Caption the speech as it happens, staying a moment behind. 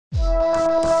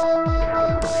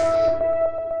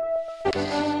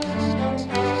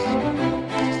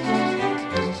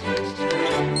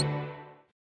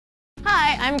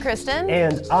Kristen.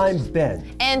 And I'm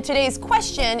Ben. And today's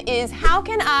question is, how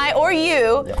can I or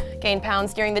you gain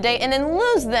pounds during the day and then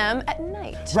lose them at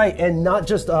night? Right, and not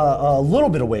just a little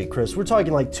bit of weight, Chris. We're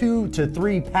talking like 2 to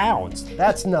 3 pounds.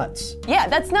 That's nuts. Yeah,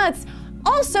 that's nuts.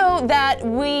 Also, that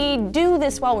we do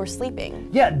this while we're sleeping.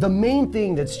 Yeah, the main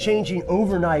thing that's changing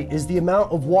overnight is the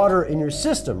amount of water in your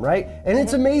system, right? And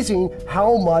it's amazing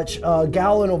how much a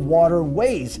gallon of water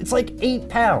weighs. It's like 8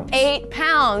 pounds. 8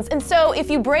 pounds. And so if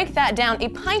you break that down, a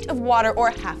pint of water or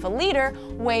half a liter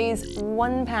weighs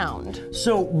 1 pound.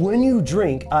 So when you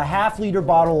drink a half-liter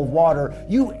bottle of water,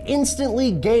 you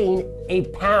instantly gain a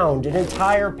pound, an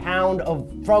entire pound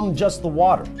from just the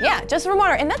water. Yeah, just from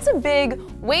water. And that's a big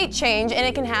weight change, and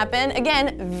it can happen,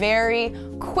 again, very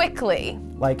quickly.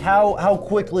 Like how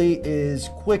quickly is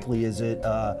it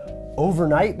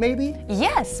overnight maybe?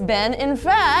 Yes, Ben. In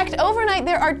fact, overnight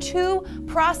there are 2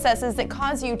 processes that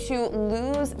cause you to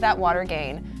lose that water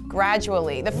gain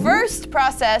gradually. The first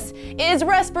process is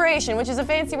respiration, which is a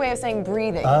fancy way of saying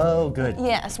breathing. Oh, good.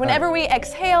 Yes, whenever we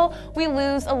exhale, we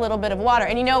lose a little bit of water.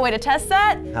 And you know a way to test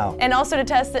that? How? And also to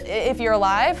test if you're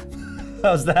alive?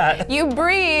 How's that? You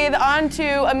breathe onto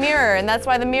a mirror, and that's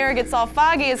why the mirror gets all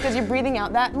foggy, is because you're breathing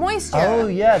out that moisture. Oh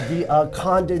yeah, the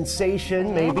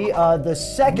condensation maybe. The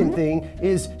second thing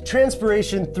is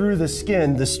transpiration through the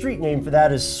skin. The street name for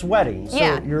that is sweating.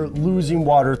 So you're losing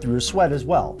water through your sweat as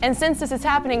well. And since this is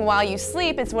happening while you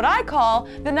sleep, it's what I call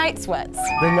the night sweats.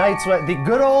 The night sweat, the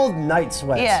good old night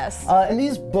sweats. Yes. And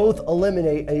these both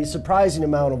eliminate a surprising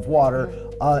amount of water.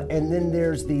 And then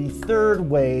there's the third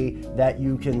way that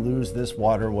you can lose this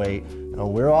water weight.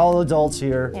 We're all adults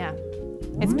here. Yeah.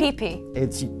 It's pee-pee.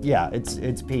 It's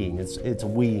peeing, it's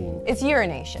weeing. It's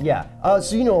urination. Yeah,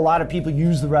 so you know a lot of people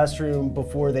use the restroom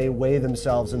before they weigh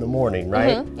themselves in the morning,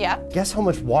 right? Yeah. Guess how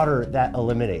much water that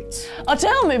eliminates? Oh,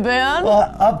 tell me, Ben.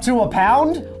 Up to 1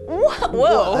 pound? Whoa.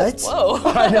 What? Whoa.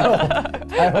 I know.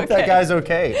 I hope that guy's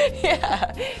okay.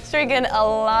 Yeah, he's drinking a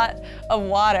lot of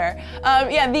water.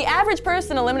 Yeah, the average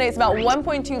person eliminates about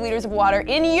 1.2 liters of water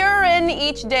in urine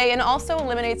each day, and also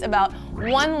eliminates about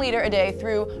 1 liter a day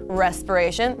through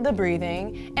respiration, the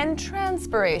breathing, and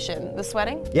transpiration, the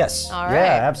sweating. Yes. All right.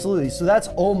 Yeah, absolutely. So that's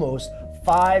almost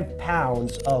 5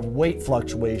 pounds of weight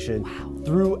fluctuation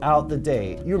throughout the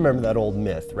day. You remember that old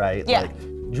myth, right? Yeah.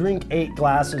 Like, drink 8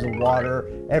 glasses of water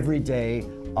every day.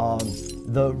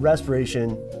 The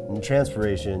respiration and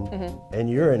transpiration and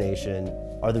urination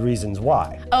are the reasons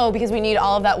why. Oh, because we need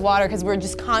all of that water because we're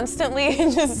just constantly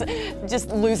just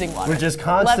losing water. We're just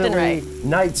constantly left and right.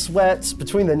 Night sweats,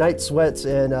 between the night sweats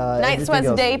and night sweats,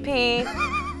 else. day pee,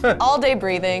 all day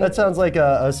breathing. That sounds like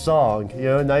a song, you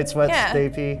know, night sweats, day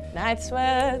pee. Night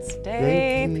sweats,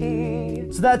 day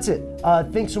pee. So that's it.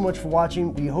 Thanks so much for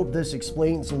watching. We hope this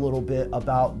explains a little bit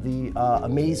about the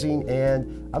amazing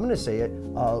and, I'm gonna say it,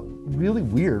 really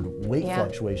weird weight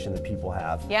fluctuation that people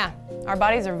have. Yeah, our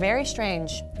bodies are very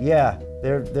strange. Yeah,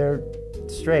 they're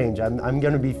strange. I'm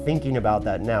gonna be thinking about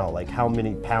that now, like how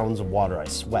many pounds of water I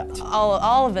sweat.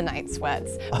 All of the night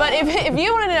sweats. But if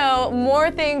you want to know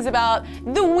more things about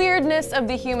the weirdness of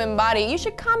the human body, you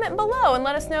should comment below and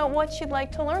let us know what you'd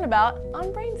like to learn about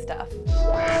on BrainStuff.